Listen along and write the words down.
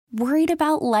Worried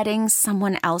about letting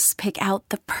someone else pick out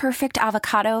the perfect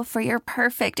avocado for your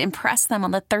perfect impress them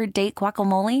on the third date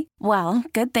guacamole? Well,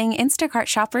 good thing Instacart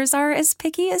shoppers are as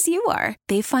picky as you are.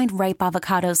 They find ripe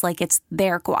avocados like it's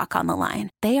their guac on the line.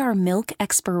 They are milk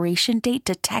expiration date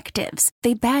detectives.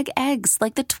 They bag eggs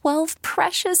like the 12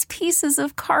 precious pieces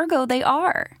of cargo they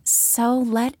are. So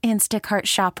let Instacart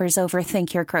shoppers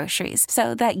overthink your groceries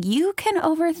so that you can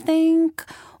overthink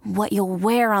what you'll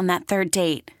wear on that third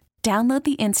date. Download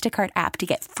the Instacart app to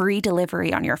get free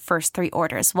delivery on your first 3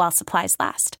 orders while supplies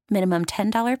last. Minimum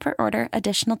 $10 per order.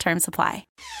 Additional terms apply.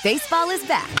 Baseball is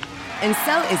back, and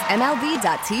so is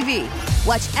MLB.tv.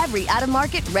 Watch every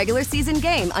out-of-market regular season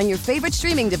game on your favorite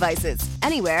streaming devices.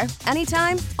 Anywhere,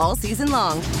 anytime, all season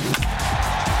long.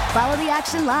 Follow the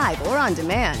action live or on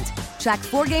demand. Track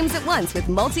 4 games at once with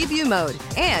multi-view mode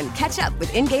and catch up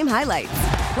with in-game highlights.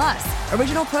 Plus,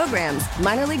 original programs,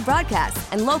 minor league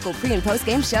broadcasts, and local pre- and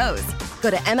post-game shows. Go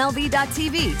to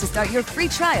MLB.tv to start your free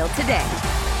trial today.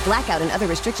 Blackout and other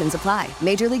restrictions apply.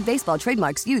 Major League Baseball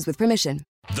trademarks used with permission.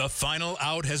 The final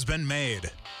out has been made.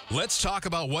 Let's talk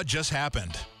about what just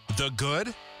happened. The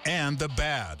good and the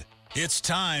bad. It's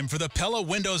time for the Pella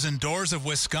Windows and Doors of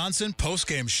Wisconsin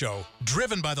postgame show,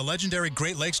 driven by the legendary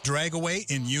Great Lakes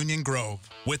Dragaway in Union Grove,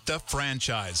 with the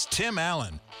franchise, Tim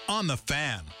Allen, on The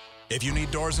Fan. If you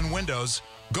need doors and windows,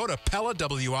 go to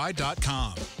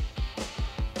PellaWI.com.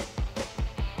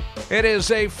 It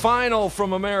is a final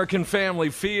from American Family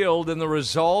Field, and the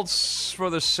results for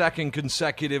the second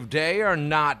consecutive day are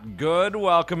not good.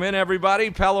 Welcome in, everybody.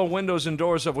 Pella Windows and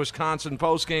Doors of Wisconsin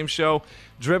postgame show,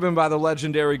 driven by the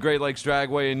legendary Great Lakes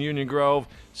Dragway in Union Grove.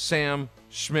 Sam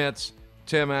Schmitz,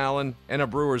 Tim Allen, and a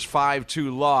Brewers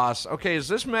 5-2 loss. Okay, is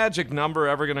this magic number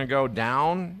ever going to go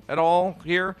down at all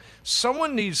here?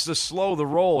 Someone needs to slow the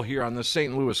roll here on the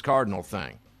St. Louis Cardinal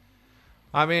thing.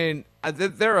 I mean,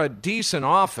 they're a decent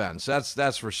offense,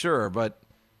 that's for sure, but,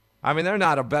 I mean, they're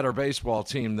not a better baseball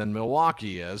team than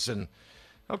Milwaukee is, and,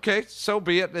 okay, so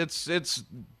be it. It's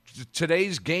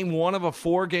today's game 1 of a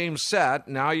 4-game set.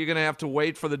 Now you're going to have to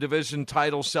wait for the division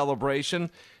title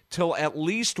celebration till at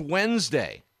least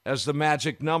Wednesday, as the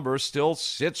magic number still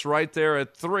sits right there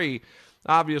at 3.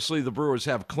 Obviously, the Brewers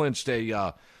have clinched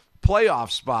a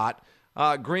playoff spot.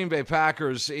 Green Bay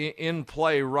Packers in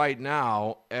play right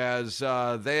now as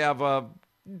they have a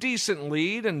decent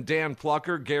lead, and Dan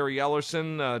Plucker, Gary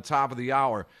Ellerson, top of the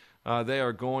hour. They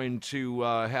are going to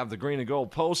have the Green and Gold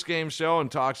post-game show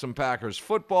and talk some Packers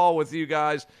football with you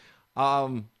guys.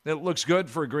 It looks good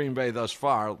for Green Bay thus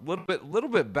far. A little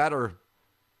bit better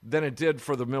than it did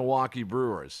for the Milwaukee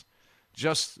Brewers.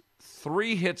 Just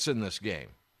 3 hits in this game,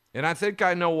 and I think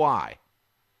I know why.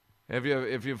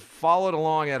 If you've followed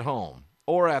along at home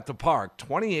or at the park,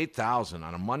 28,000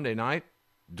 on a Monday night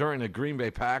during the Green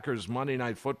Bay Packers Monday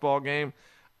Night Football game,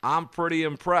 I'm pretty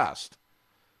impressed.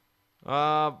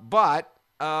 But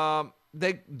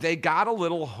they got a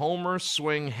little homer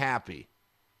swing happy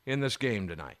in this game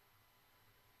tonight,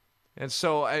 and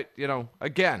so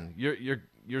again,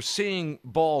 you're seeing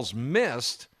balls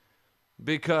missed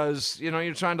because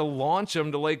you're trying to launch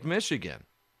them to Lake Michigan.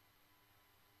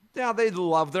 Yeah, they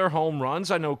love their home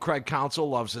runs. I know Craig Counsell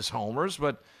loves his homers,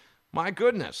 but my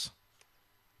goodness.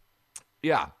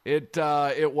 Yeah,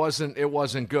 it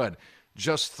wasn't good.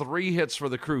 Just 3 hits for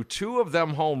the Crew, 2 of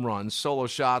them home runs, solo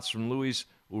shots from Luis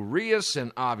Urias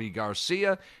and Avi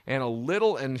Garcia,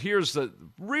 and here's the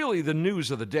news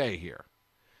of the day here,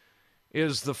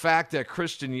 is the fact that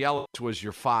Christian Yelich was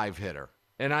your 5-hitter.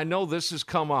 And I know this has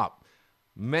come up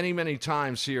many, many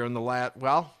times here in the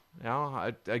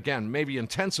again, maybe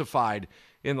intensified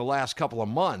in the last couple of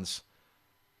months.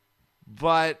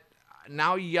 But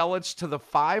now Yelich to the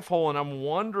 5-hole, and I'm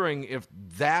wondering if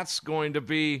that's going to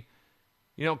be,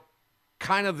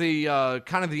 kind of the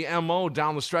MO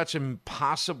down the stretch and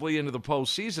possibly into the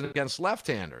postseason against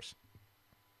left-handers.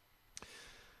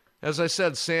 As I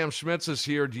said, Sam Schmitz is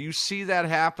here. Do you see that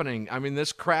happening? I mean,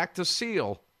 this cracked the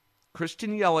seal.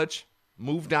 Christian Yelich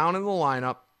moved down in the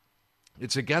lineup.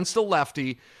 It's against a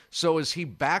lefty, so is he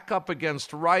back up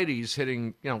against righties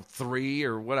hitting, 3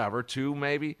 or whatever, 2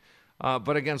 maybe?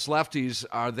 But against lefties,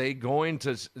 are they going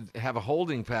to have a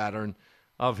holding pattern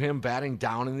of him batting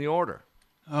down in the order?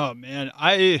 Oh, man.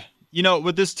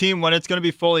 With this team, when it's going to be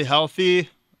fully healthy,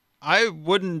 I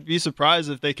wouldn't be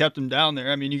surprised if they kept him down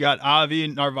there. I mean, you got Avi,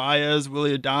 Narvaez,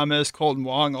 Willy Adames, Colton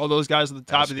Wong, all those guys at the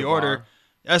top of the order.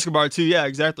 Escobar, too. Yeah,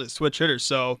 exactly. Switch hitters.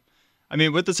 So, I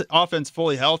mean, with this offense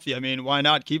fully healthy, I mean, why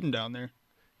not keep him down there?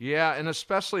 Yeah, and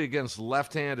especially against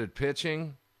left-handed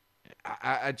pitching,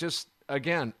 I just,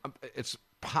 again, it's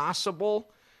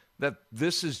possible that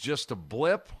this is just a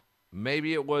blip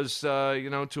Maybe it was,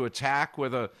 to attack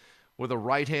with a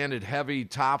right-handed heavy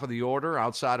top of the order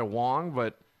outside of Wong,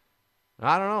 but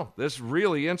I don't know. This is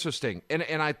really interesting.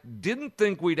 And I didn't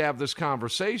think we'd have this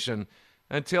conversation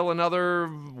until another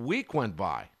week went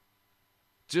by,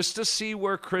 just to see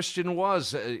where Christian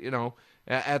was,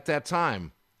 at that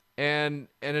time. And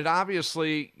it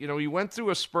obviously, he went through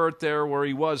a spurt there where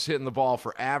he was hitting the ball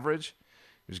for average.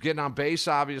 He was getting on base,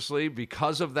 obviously,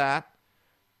 because of that.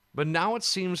 But now it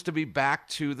seems to be back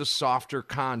to the softer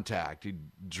contact. He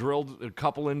drilled a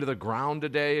couple into the ground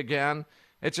today again.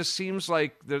 It just seems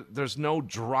like there's no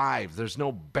drive. There's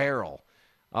no barrel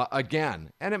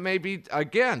again. And it may be,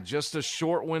 again, just a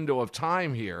short window of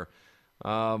time here.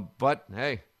 But,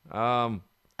 hey,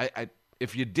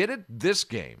 if you did it this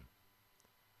game,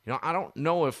 I don't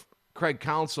know if Craig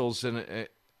Counsell's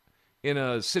in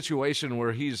a situation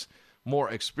where he's more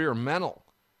experimental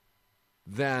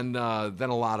than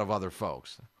a lot of other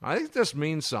folks. I think this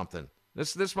means something.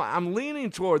 I'm leaning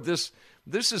toward this.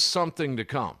 This is something to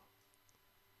come.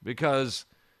 Because,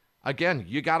 again,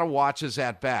 you got to watch his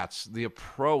at-bats. The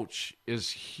approach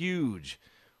is huge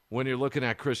when you're looking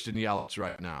at Christian Yelich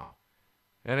right now.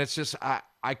 And it's just, I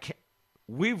can't.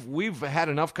 We've had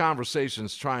enough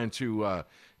conversations trying to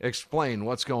explain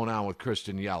what's going on with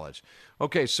Christian Yelich.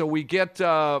 Okay, so we get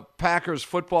Packers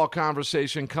football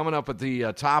conversation coming up at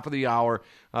the top of the hour.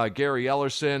 Gary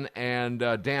Ellerson and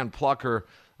Dan Plucker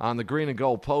on the Green and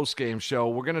Gold postgame show.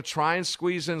 We're going to try and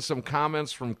squeeze in some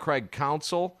comments from Craig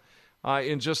Counsell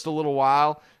in just a little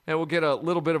while, and we'll get a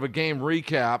little bit of a game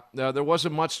recap. There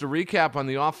wasn't much to recap on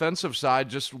the offensive side,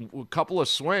 just a couple of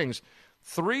swings.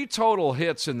 3 total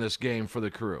hits in this game for the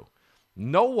Crew.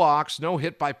 No walks, no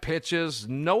hit by pitches,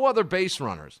 no other base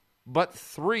runners, but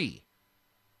 3.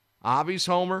 Avi's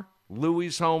homer,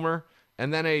 Louis' homer,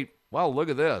 and then look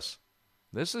at this.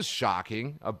 This is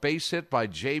shocking. A base hit by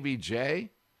JBJ.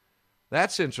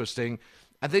 That's interesting.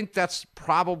 I think that's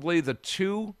probably the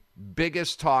 2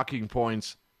 biggest talking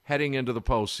points heading into the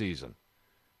postseason.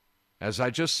 As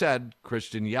I just said,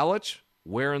 Christian Yelich,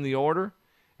 where in the order?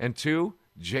 And 2,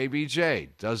 JBJ.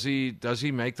 Does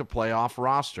he make the playoff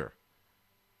roster?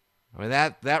 I mean,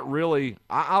 that really,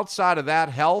 outside of that,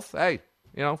 health, hey,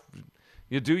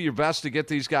 you do your best to get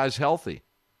these guys healthy.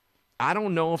 I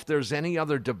don't know if there's any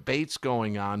other debates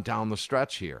going on down the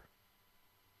stretch here.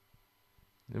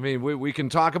 I mean, we can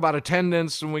talk about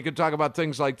attendance and we can talk about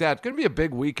things like that. It's going to be a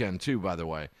big weekend, too, by the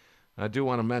way. I do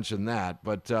want to mention that.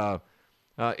 But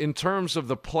in terms of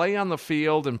the play on the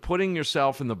field and putting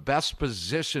yourself in the best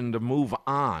position to move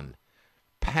on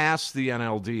past the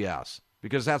NLDS,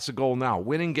 because that's the goal now.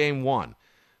 Winning game 1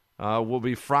 will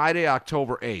be Friday,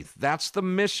 October 8th. That's the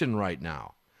mission right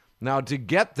now. Now, to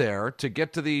get there, to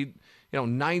get to the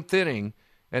 9th inning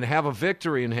and have a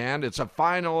victory in hand, it's a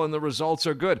final and the results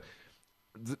are good.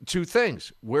 2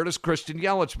 things. Where does Christian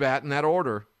Yelich bat in that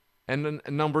order? And then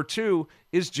number 2,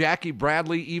 is Jackie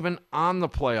Bradley even on the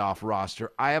playoff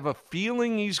roster? I have a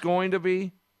feeling he's going to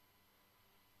be.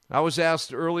 I was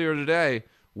asked earlier today,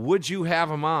 would you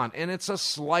have him on? And it's a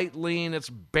slight lean. It's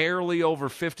barely over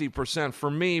 50%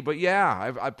 for me. But,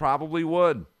 yeah, I probably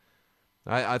would.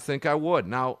 I think I would.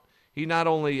 Now, he not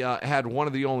only had one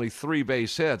of the only 3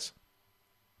 base hits,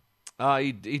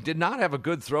 he did not have a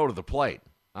good throw to the plate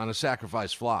on a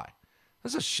sacrifice fly.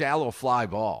 That's a shallow fly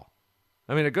ball.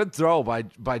 I mean, a good throw by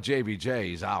JBJ,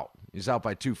 he's out. He's out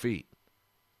by 2 feet.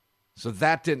 So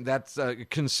that's a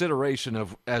consideration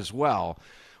as well.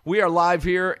 We are live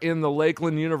here in the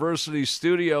Lakeland University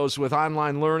studios with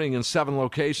online learning in 7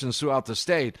 locations throughout the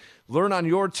state. Learn on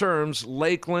your terms,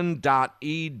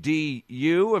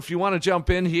 lakeland.edu. If you want to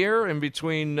jump in here in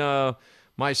between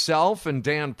myself and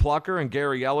Dan Plucker and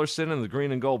Gary Ellerson and the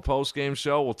Green and Gold postgame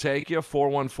show, we'll take you,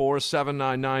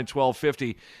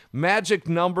 414-799-1250. Magic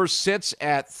number sits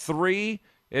at 3.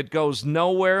 It goes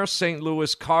nowhere. St.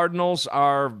 Louis Cardinals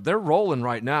they're rolling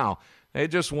right now. They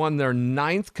just won their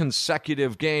 9th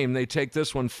consecutive game. They take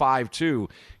this one 5-2.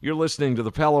 You're listening to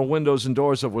the Pella Windows and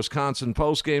Doors of Wisconsin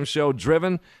postgame show,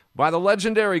 driven by the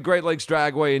legendary Great Lakes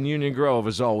Dragway in Union Grove,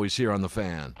 as always, here on The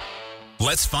Fan.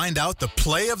 Let's find out the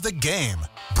play of the game.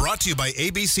 Brought to you by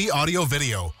ABC Audio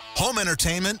Video. Home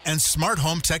entertainment and smart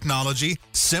home technology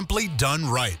simply done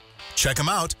right. Check them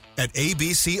out at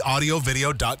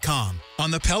abcaudiovideo.com. On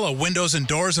the Pella Windows and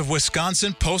Doors of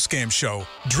Wisconsin postgame show,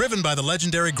 driven by the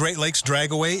legendary Great Lakes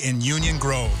Dragway in Union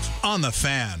Grove. On The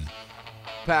Fan.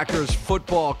 Packers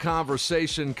football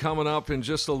conversation coming up in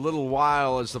just a little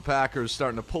while as the Packers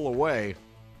starting to pull away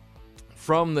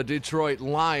from the Detroit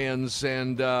Lions.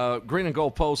 And Green and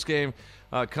Gold postgame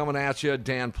coming at you,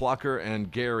 Dan Plucker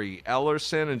and Gary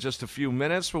Ellerson in just a few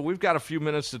minutes. But we've got a few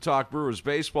minutes to talk Brewers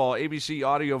baseball. ABC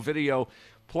audio video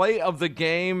play of the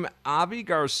game. Avi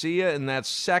Garcia in that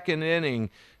second inning.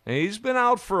 And he's been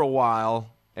out for a while,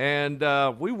 and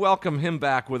we welcome him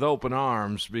back with open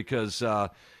arms because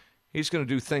he's going to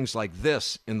do things like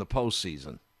this in the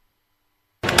postseason.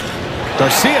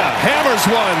 Garcia hammers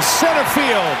one, center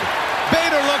field.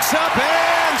 Bader looks up,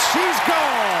 and she's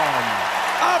gone.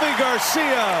 Avi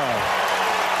Garcia,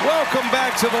 welcome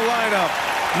back to the lineup,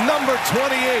 number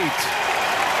 28.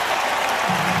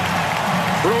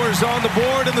 Brewers on the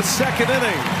board in the second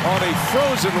inning on a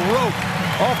frozen rope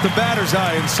off the batter's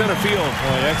eye in center field.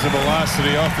 Well, exit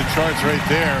velocity off the charts right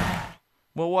there.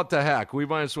 Well, what the heck? We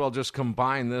might as well just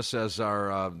combine this as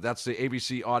our, that's the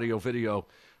ABC audio video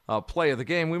play of the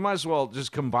game. We might as well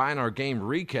just combine our game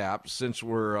recap since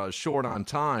we're short on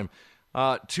time.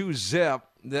 2-0.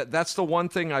 That's the one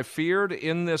thing I feared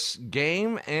in this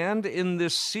game and in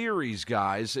this series,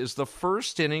 guys, is the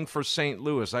first inning for St.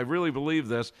 Louis. I really believe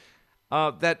this,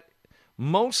 that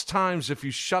most times if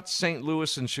you shut St.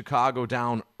 Louis and Chicago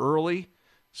down early,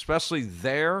 especially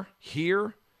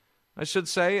here, I should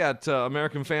say, at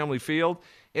American Family Field,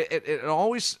 it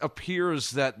always appears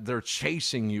that they're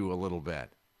chasing you a little bit.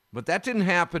 But that didn't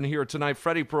happen here tonight.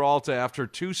 Freddie Peralta, after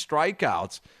 2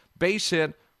 strikeouts, base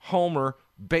hit, homer,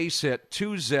 base hit,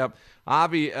 2-0.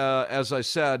 Avi, as I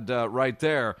said right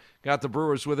there, got the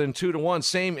Brewers within 2-1.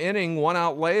 Same inning, 1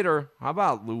 out later. How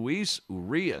about Luis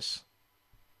Urias?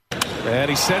 And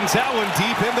he sends that one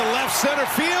deep into left center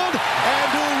field, and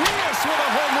Urias with a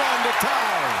home run to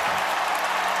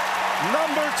tie.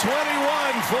 Number 21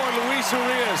 for Luis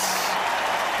Urias.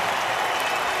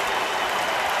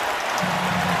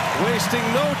 Wasting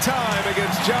no time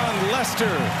against John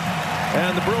Lester.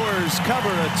 And the Brewers cover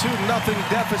a 2-0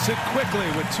 deficit quickly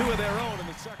with 2 of their own in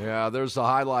the second. Yeah, there's the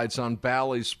highlights on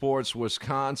Bally Sports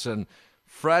Wisconsin.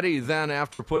 Freddie then,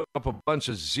 after putting up a bunch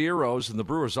of zeros and the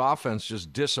Brewers offense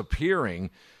just disappearing,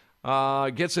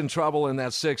 gets in trouble in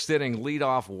that 6th inning.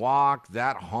 Leadoff walk,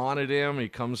 that haunted him. He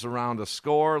comes around to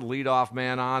score. Leadoff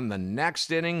man on the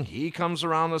next inning. He comes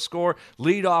around to score.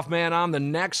 Leadoff man on the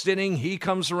next inning. He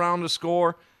comes around to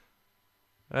score.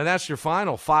 And that's your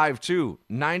final, 5-2,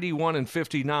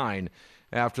 91-59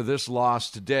 after this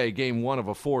loss today. Game 1 of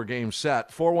a 4-game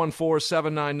set.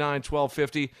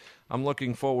 414-799-1250. I'm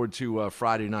looking forward to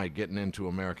Friday night getting into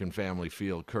American Family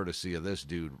Field, courtesy of this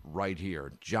dude right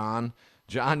here. John,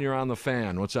 you're on the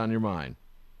Fan. What's on your mind?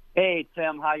 Hey,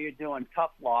 Tim, how you doing?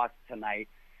 Tough loss tonight.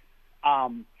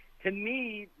 To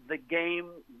me, the game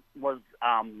was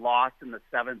lost in the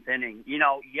 7th inning. You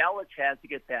know, Yelich has to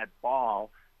get that ball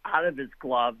out of his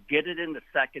glove, get it into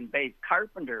second base.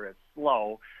 Carpenter is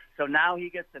slow, so now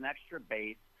he gets an extra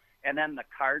base. And then the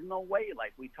Cardinal way,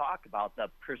 like we talk about,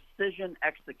 the precision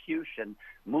execution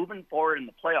moving forward in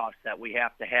the playoffs that we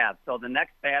have to have. So the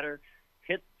next batter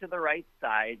hits to the right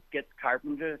side, gets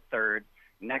Carpenter to third.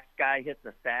 Next guy hits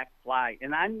a sac fly.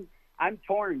 And I'm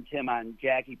torn, Tim, on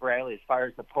Jackie Bradley as far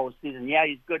as the postseason. Yeah,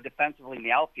 he's good defensively in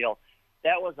the outfield.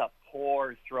 That was a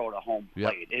poor throw to home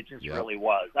plate. Yep. It just really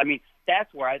was. I mean,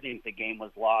 that's where I think the game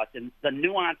was lost. And the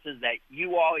nuances that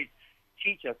you always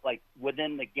teach us, like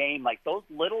within the game, like those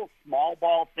little small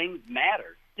ball things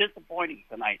matter. Disappointing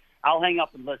tonight. I'll hang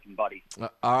up and listen, buddy.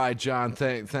 All right, John,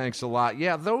 thanks a lot.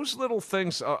 Yeah, those little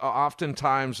things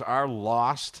oftentimes are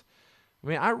lost. I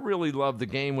mean, I really love the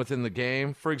game within the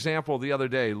game. For example, the other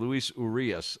day, Luis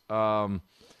Urias,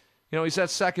 he's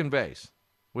at second base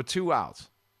with 2 outs.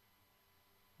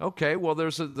 Okay, well,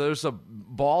 there's a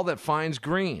ball that finds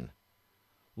green.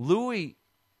 Louis,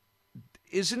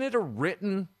 isn't it a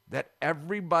written that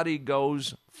everybody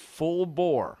goes full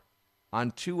bore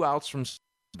on 2 outs from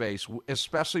base,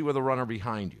 especially with a runner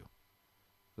behind you?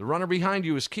 The runner behind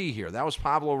you is key here. That was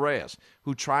Pablo Reyes,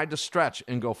 who tried to stretch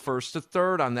and go first to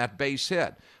third on that base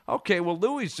hit. Okay, well,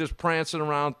 Louis just prancing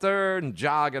around third and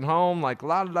jogging home like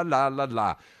la, la, la, la,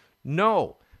 la.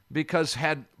 No, because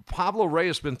had Pablo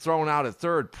Reyes been thrown out at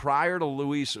third prior to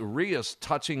Luis Urias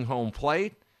touching home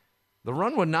plate, the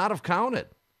run would not have counted.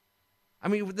 I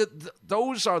mean,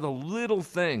 those are the little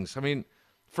things. I mean,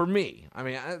 for me,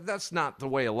 that's not the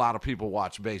way a lot of people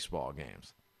watch baseball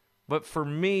games. But for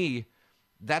me,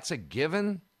 that's a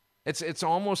given. It's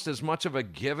almost as much of a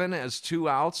given as 2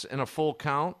 outs and a full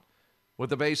count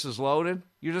with the bases loaded.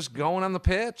 You're just going on the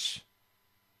pitch.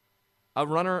 A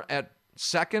runner at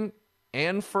second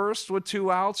and first with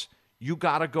 2 outs, you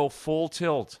got to go full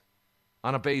tilt.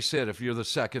 on a base hit if you're the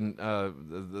second,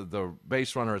 the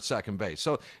base runner at second base.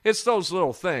 So it's those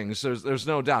little things. There's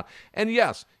no doubt. And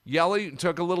yes, Yelly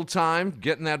took a little time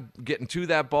getting to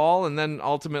that ball, and then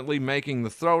ultimately making the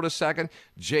throw to second.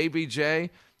 JBJ,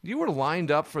 you were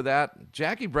lined up for that.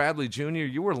 Jackie Bradley Jr.,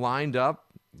 you were lined up.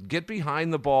 Get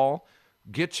behind the ball.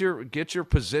 Get your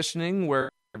positioning where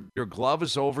your glove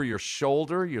is over your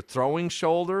shoulder, your throwing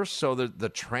shoulder, so that the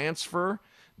transfer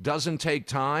doesn't take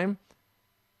time.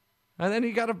 And then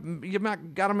you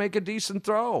gotta make a decent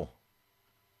throw.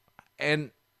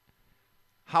 And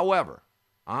however,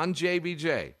 on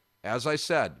JBJ, as I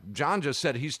said, John just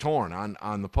said he's torn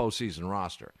on the postseason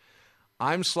roster.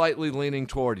 I'm slightly leaning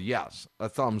toward yes, a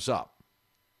thumbs up.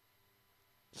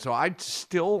 So I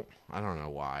don't know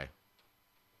why.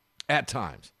 At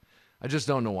times. I just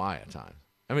don't know why at times.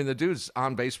 I mean, the dude's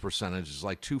on-base percentage is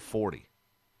like 240.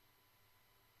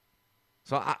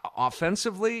 So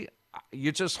offensively,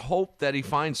 you just hope that he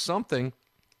finds something.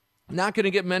 Not going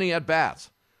to get many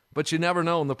at-bats, but you never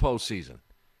know in the postseason.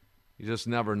 You just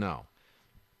never know.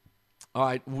 All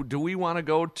right, do we want to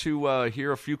go to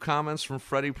hear a few comments from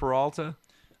Freddie Peralta?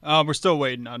 We're still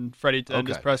waiting on Freddie to end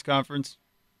his press conference.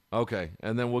 Okay,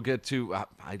 and then we'll get to,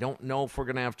 I don't know if we're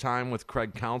going to have time with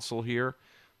Craig Counsell here,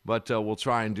 but we'll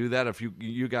try and do that. If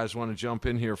you guys want to jump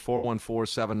in here,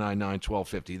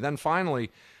 414-799-1250. Then finally,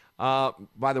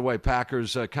 by the way,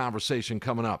 Packers conversation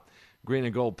coming up. Green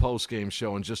and Gold postgame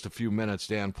show in just a few minutes,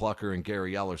 Dan Plucker and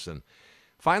Gary Ellerson.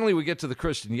 Finally, we get to the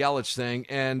Christian Yelich thing,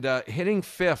 and hitting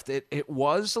fifth, it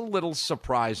was a little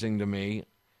surprising to me.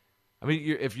 I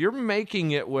mean, if you're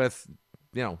making it with,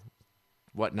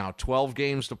 12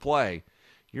 games to play,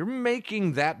 you're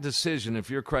making that decision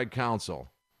if you're Craig Counsell.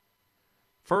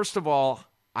 First of all,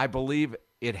 I believe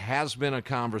it has been a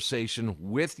conversation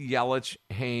with Yelich,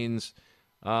 Haynes,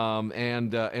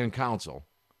 and Counsell.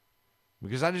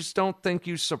 Because I just don't think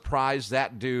you surprise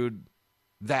that dude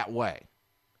that way.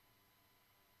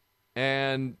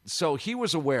 And so he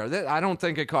was aware that I don't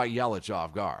think it caught Yelich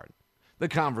off guard. The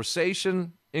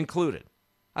conversation included.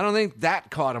 I don't think that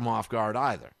caught him off guard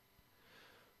either.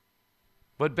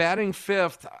 But batting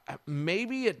fifth,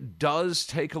 maybe it does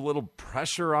take a little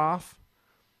pressure off,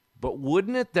 but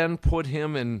wouldn't it then put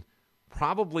him in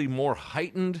probably more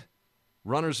heightened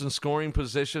runners in scoring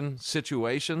position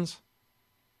situations?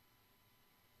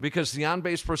 Because the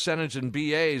on-base percentage and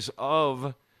BAs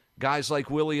of guys like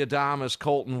Willy Adames,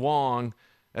 Colton Wong,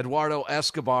 Eduardo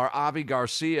Escobar, Avi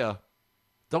Garcia,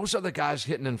 those are the guys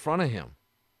hitting in front of him.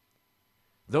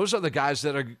 Those are the guys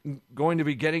that are going to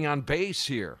be getting on base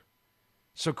here.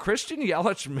 So Christian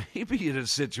Yelich may be in a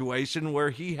situation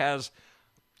where he has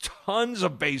tons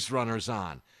of base runners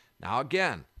on. Now,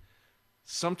 again,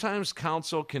 sometimes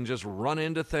Counsell can just run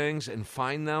into things and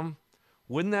find them.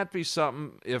 Wouldn't that be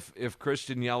something if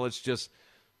Christian Yelich just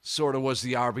sort of was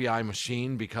the RBI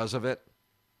machine because of it?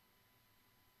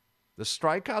 The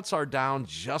strikeouts are down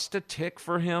just a tick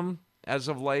for him as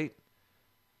of late.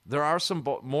 There are some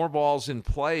more balls in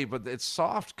play, but it's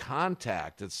soft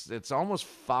contact. It's almost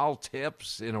foul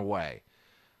tips in a way.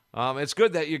 It's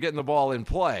good that you're getting the ball in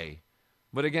play,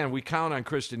 but again, we count on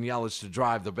Christian Yelich to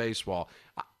drive the baseball.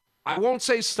 I won't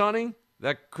say stunning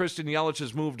that Christian Yelich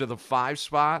has moved to the 5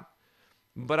 spot,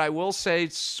 but I will say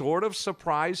sort of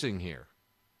surprising here.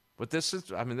 But this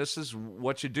is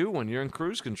what you do when you're in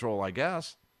cruise control, I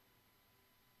guess.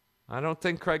 I don't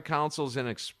think Craig Counsell's in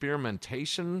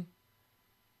experimentation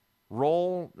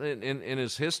role in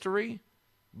his history,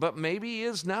 but maybe he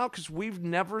is now because we've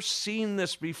never seen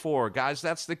this before. Guys,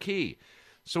 that's the key.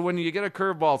 So when you get a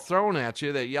curveball thrown at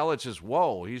you that Yelich is,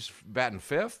 whoa, he's batting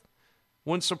fifth,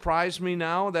 wouldn't surprise me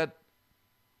now that,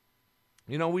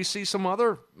 we see some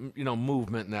other,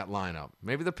 movement in that lineup.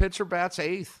 Maybe the pitcher bats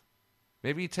eighth.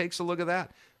 Maybe he takes a look at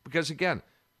that. Because, again,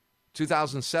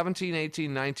 2017,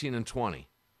 18, 19, and 20,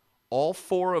 all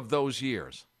 4 of those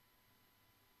years,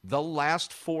 the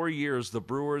last 4 years, the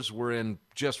Brewers were in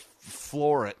just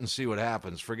floor it and see what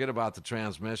happens. Forget about the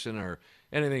transmission or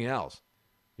anything else.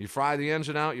 You fry the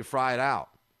engine out, you fry it out.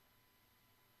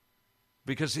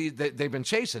 Because they've been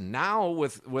chasing. Now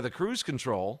with a cruise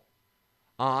control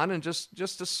on and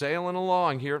just a sailing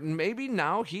along here, and maybe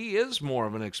now he is more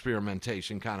of an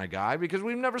experimentation kind of guy because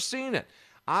we've never seen it.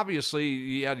 Obviously,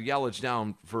 he had Yelich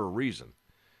down for a reason.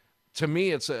 To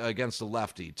me, it's against a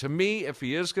lefty. To me, if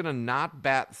he is going to not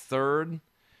bat third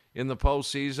in the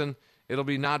postseason, it'll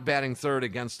be not batting third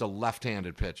against a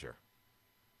left-handed pitcher.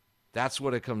 That's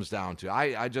what it comes down to.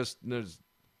 I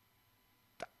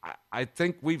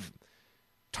think we've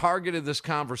targeted this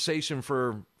conversation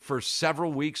for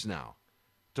several weeks now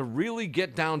to really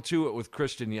get down to it with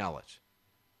Christian Yelich.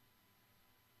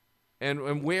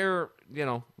 and where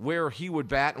he would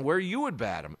bat and where you would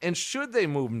bat him. And should they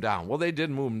move him down? Well, they did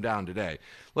move him down today.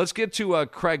 Let's get to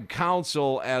Craig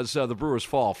Counsell as the Brewers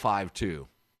fall 5-2.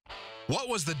 What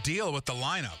was the deal with the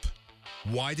lineup?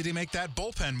 Why did he make that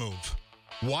bullpen move?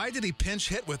 Why did he pinch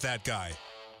hit with that guy?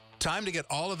 Time to get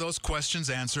all of those questions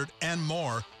answered and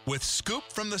more with Scoop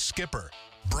from the Skipper.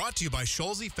 Brought to you by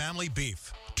Scholze Family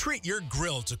Beef. Treat your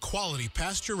grill to quality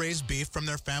pasture-raised beef from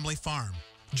their family farm.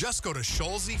 Just go to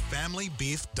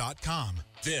ScholzeFamilyBeef.com.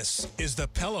 This is the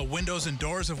Pella Windows and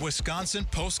Doors of Wisconsin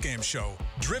postgame show,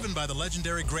 driven by the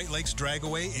legendary Great Lakes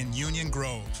Dragaway in Union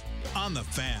Grove. On the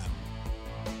Fan.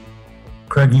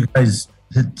 Craig, you guys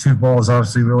hit 2 balls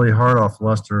obviously really hard off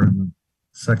Lester in the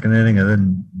second inning, and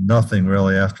then nothing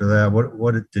really after that.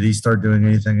 What did he start doing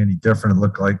anything any different? It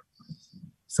looked like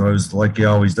so it was like he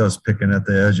always does, picking at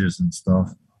the edges and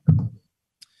stuff.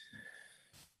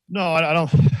 No, I don't.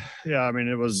 Yeah, I mean,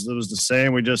 it was the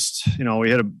same. We just, we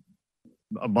hit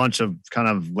a bunch of kind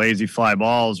of lazy fly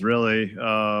balls, really,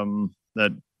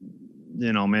 that,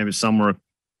 maybe some were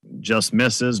just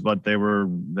misses, but they were,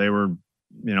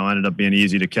 ended up being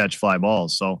easy to catch fly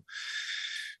balls. So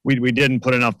we didn't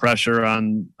put enough pressure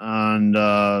on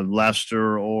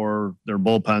Lester or their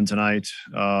bullpen tonight.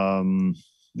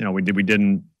 We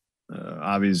didn't.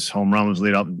 Avi's home run was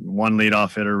one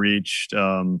leadoff hitter reached.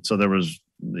 So there was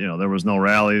no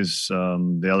rallies.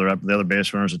 The other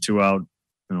base runners a 2-out,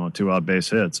 a 2-out base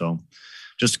hit. So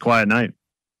just a quiet night.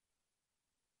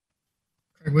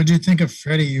 What did you think of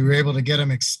Freddie? You were able to get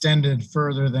him extended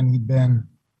further than he'd been.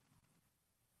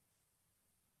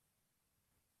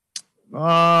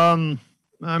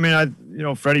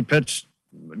 Freddie pitched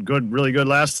really good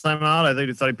last time out. I think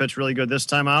he thought he pitched really good this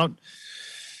time out.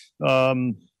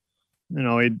 Arenado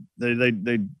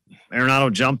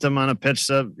jumped him on a pitch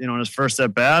that, in his first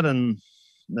at bat, and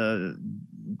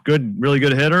really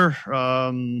good hitter.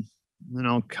 Kind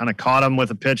of caught him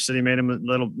with a pitch that he made him a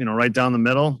little, right down the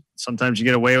middle. Sometimes you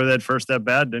get away with it first at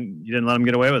bat, and you didn't let him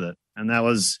get away with it. And that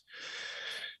was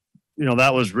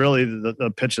really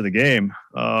the pitch of the game.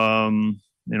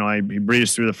 He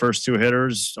breezed through the first 2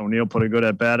 hitters. O'Neill put a good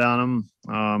at bat on him.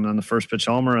 And then the first pitch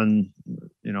homer, and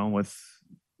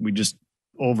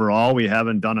overall, we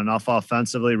haven't done enough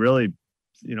offensively. Really,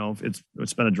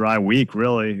 it's been a dry week,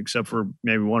 really, except for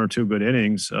maybe 1 or 2 good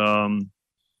innings. And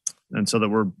so that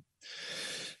we're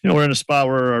in a spot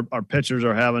where our pitchers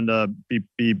are having to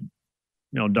be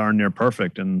darn near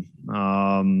perfect. And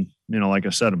like I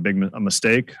said, a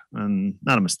mistake, and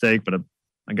not a mistake, but a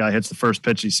guy hits the first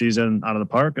pitch he sees out of the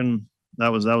park, and that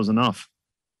was enough.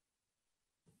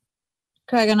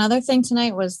 Craig, another thing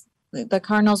tonight was the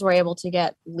Cardinals were able to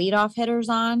get leadoff hitters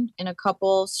on in a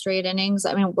couple straight innings.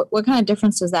 I mean, what kind of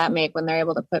difference does that make when they're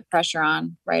able to put pressure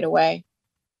on right away?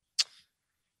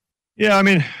 Yeah, I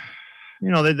mean,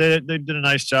 they did a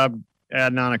nice job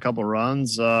adding on a couple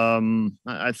runs.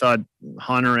 I thought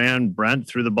Hunter and Brent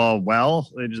threw the ball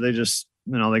well. They just,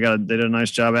 they did a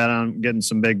nice job adding on getting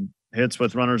some big hits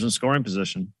with runners in scoring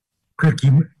position. Craig,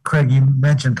 you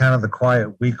mentioned kind of the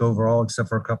quiet week overall, except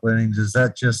for a couple of innings. Is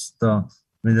that just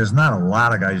there's not a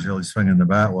lot of guys really swinging the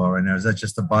bat well right now. Is that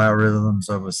just the biorhythms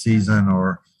of a season,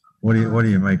 or what do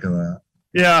you make of that?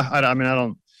 Yeah, I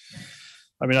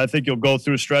think you'll go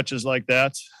through stretches like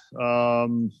that,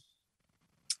 and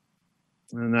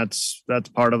that's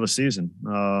part of a season.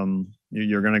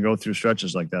 You're going to go through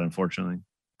stretches like that, unfortunately.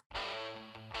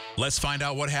 Let's find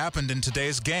out what happened in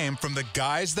today's game from the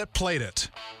guys that played it.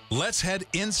 Let's head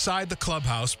inside the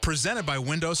clubhouse, presented by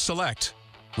Windows Select.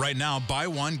 Right now, buy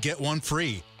one, get one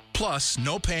free. Plus,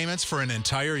 no payments for an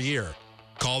entire year.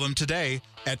 Call them today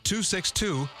at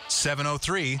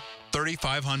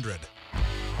 262-703-3500.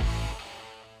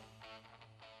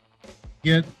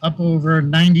 Get up over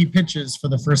 90 pitches for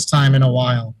the first time in a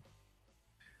while.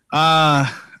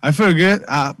 I feel good,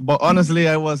 but honestly,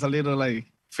 I was a little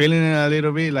feeling it a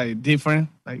little bit different,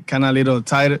 kind of a little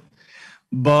tired.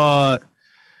 But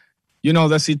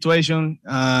the situation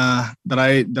that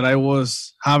I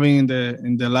was having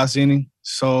in the last inning,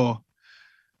 so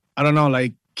I don't know,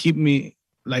 keep me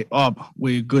up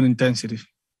with good intensity.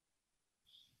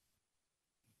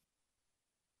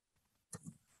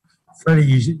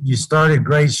 Freddie, you started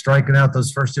great striking out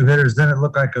those first 2 hitters. Then it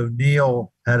looked like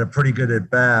O'Neill had a pretty good at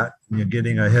bat,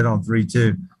 getting a hit on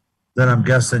 3-2. Then I'm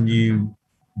guessing you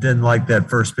didn't like that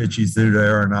first pitch he threw to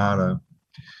Arenado.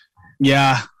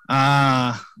 Yeah.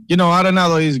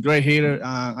 Arenado is a great hitter.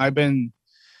 I've been,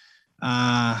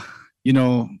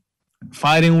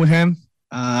 fighting with him.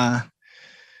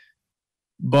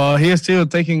 But he is still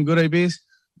taking good ABs.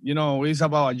 It's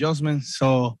about adjustment.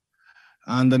 So,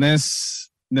 and the next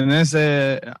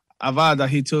a bat that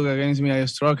he took against me, I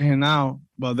struck him out.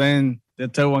 But then the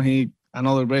third one,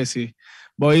 another base.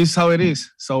 But it's how it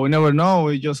is. So we never know.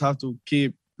 We just have to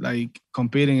keep like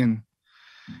competing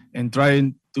and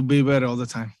trying to be better all the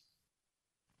time.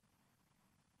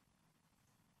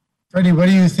 Freddie, what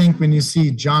do you think when you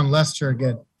see Jon Lester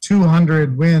get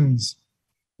 200 wins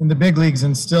in the big leagues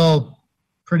and still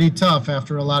pretty tough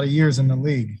after a lot of years in the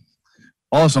league?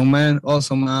 Awesome, man.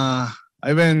 Awesome.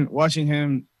 I've been watching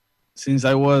him since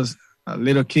I was a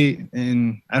little kid,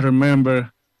 and I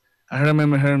remember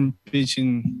him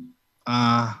pitching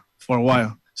for a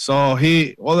while. So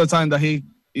all the time that he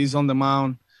is on the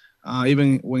mound,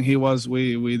 even when he was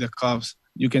with the Cubs,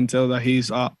 you can tell that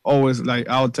he's always like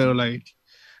out there, like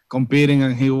competing,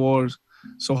 and he works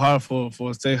so hard for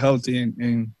stay healthy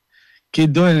and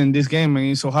keep doing it in this game. And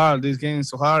it's so hard. This game is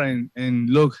so hard, and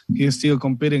look, he's still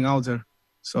competing out there.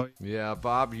 So yeah,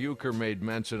 Bob Uecker made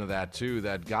mention of that too.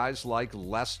 That guys like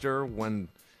Lester, when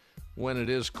it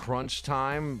is crunch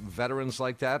time, veterans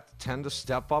like that tend to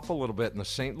step up a little bit. And the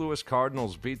St. Louis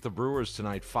Cardinals beat the Brewers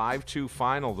tonight, 5-2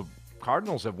 final. The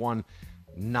Cardinals have won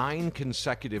 9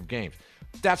 consecutive games.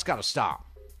 That's got to stop.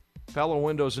 Pella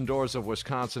Windows and Doors of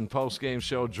Wisconsin postgame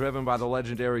show driven by the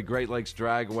legendary Great Lakes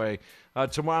Dragway.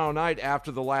 Tomorrow night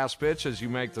after the last pitch, as you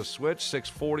make the switch,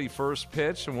 6:40 first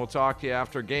pitch, and we'll talk to you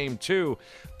after Game 2.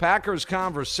 Packers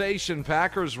conversation.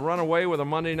 Packers run away with a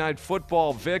Monday Night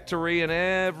Football victory, and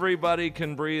everybody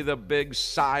can breathe a big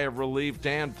sigh of relief.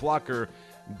 Dan Plucker,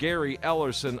 Gary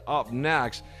Ellerson up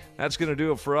next. That's going to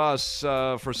do it for us.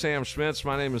 For Sam Schmitz,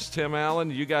 my name is Tim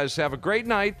Allen. You guys have a great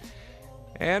night.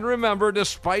 And remember,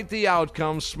 despite the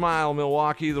outcome, smile,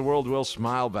 Milwaukee. The world will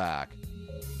smile back.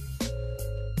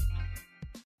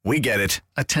 We get it.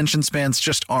 Attention spans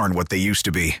just aren't what they used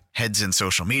to be. Heads in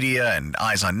social media and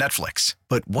eyes on Netflix.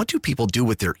 But what do people do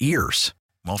with their ears?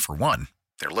 Well, for one,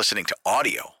 they're listening to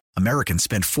audio. Americans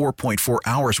spend 4.4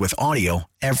 hours with audio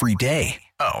every day.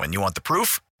 Oh, and you want the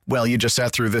proof? Well, you just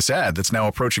sat through this ad that's now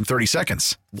approaching 30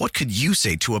 seconds. What could you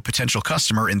say to a potential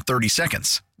customer in 30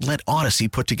 seconds? Let Odyssey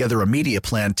put together a media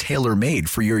plan tailor-made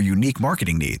for your unique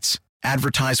marketing needs.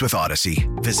 Advertise with Odyssey.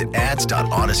 Visit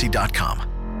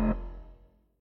ads.odyssey.com.